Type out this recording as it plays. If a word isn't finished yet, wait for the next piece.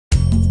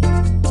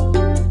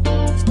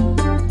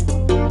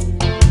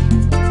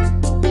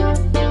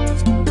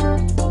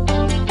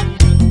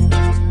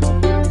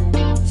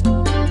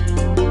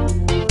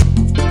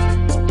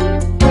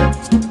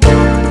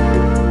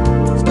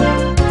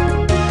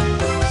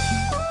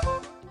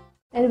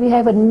And we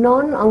have a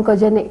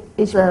non-oncogenic,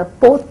 it's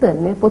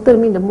potent. Potent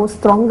means the most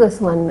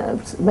strongest one,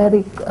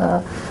 very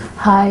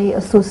high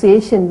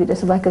association with the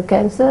cervical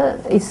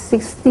cancer is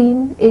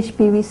 16,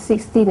 HPV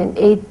 16 and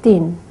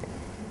 18.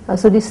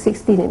 So this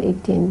 16 and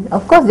 18.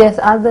 Of course, there's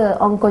other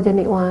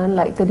oncogenic one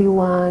like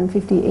 31,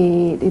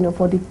 58,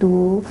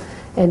 42,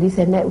 and this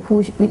and that,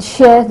 which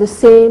shares the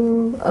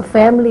same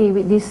family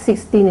with this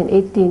 16 and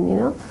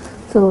 18,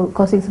 so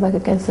causing cervical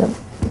cancer.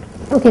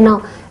 Okay,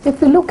 now if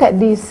we look at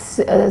these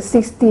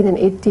 16 and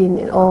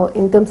 18, or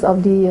in terms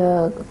of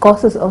the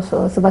causes of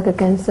cervical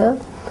cancer,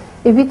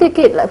 if we take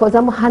it like, for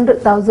example,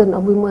 100,000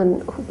 of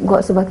women who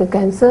got cervical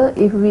cancer,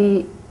 if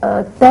we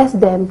test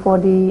them for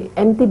the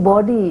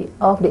antibody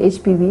of the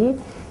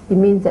HPV, it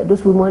means that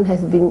those women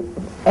has been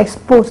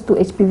exposed to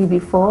HPV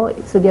before,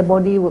 so their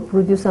body will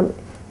produce some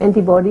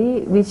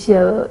antibody which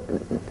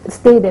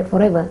stay there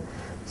forever.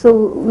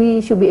 So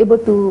we should be able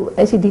to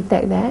actually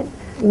detect that.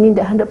 It means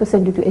that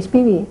 100% due to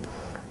HPV.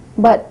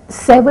 But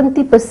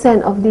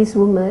 70% of these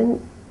women,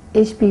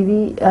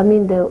 HPV,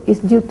 is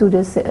due to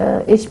the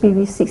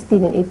HPV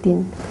 16 and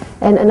 18.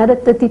 And another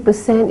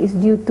 30% is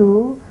due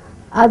to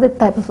other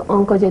types of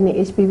oncogenic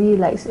HPV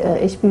like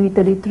HPV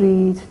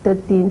 33,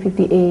 13,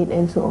 58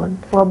 and so on.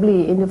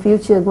 Probably in the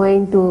future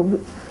going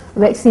to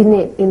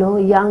vaccinate,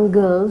 young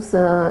girls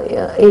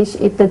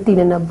aged 13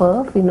 and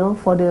above,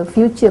 for the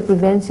future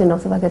prevention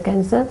of cervical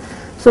cancer.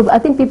 So I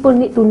think people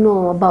need to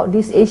know about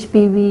this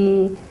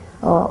HPV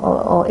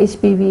or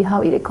HPV,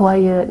 how it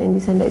acquired, and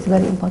this and that is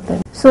very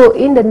important. So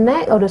in the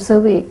neck or the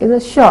cervix, in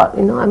the short,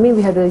 we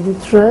have the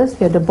uterus,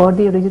 we have the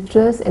body of the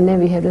uterus, and then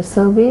we have the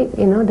cervix,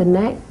 the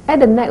neck.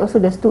 At the neck also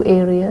there's two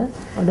areas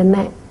of the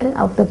neck,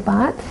 outer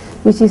part,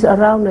 which is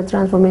around the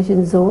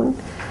transformation zone.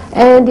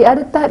 And the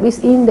other type is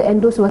in the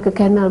endocervical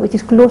canal, which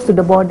is close to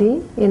the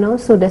body,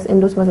 so that's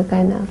endocervical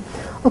canal.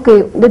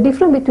 Okay, the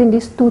difference between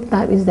these two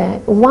types is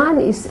that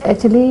one is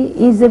actually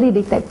easily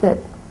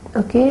detected.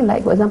 Okay,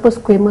 like for example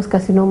squamous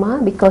carcinoma,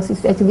 because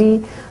it's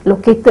actually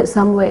located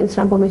somewhere in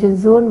transformation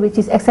zone which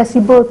is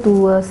accessible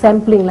to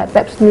sampling like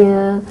pap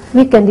smear,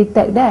 we can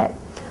detect that.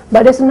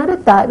 But there's another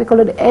type, we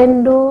call it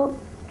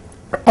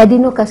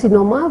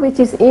adenocarcinoma, which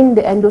is in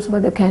the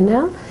endocervical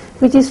canal,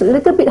 which is a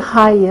little bit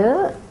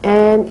higher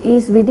and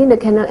is within the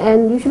canal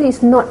and usually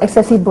is not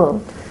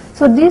accessible.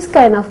 So these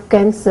kind of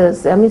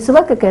cancers,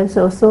 cervical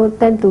cancer also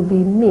tend to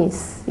be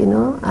missed,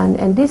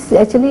 and this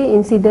actually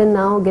incident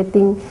now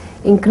getting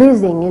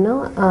increasing,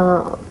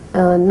 now.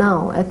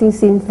 I think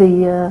since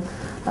the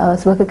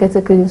cervical cancer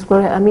clinical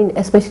program,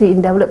 especially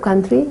in developed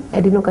country,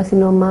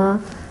 adenocarcinoma,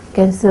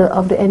 cancer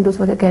of the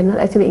endocervical canal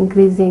actually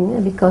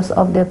increasing because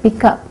of the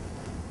pickup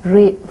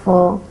rate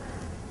for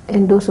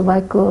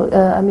endocervical,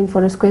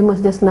 for the squamous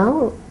just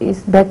now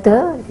is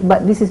better,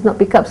 but this is not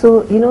pick up.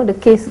 So, the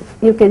case,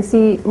 you can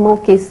see more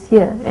case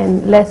here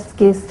and less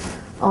case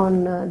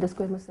on the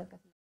squamous cell.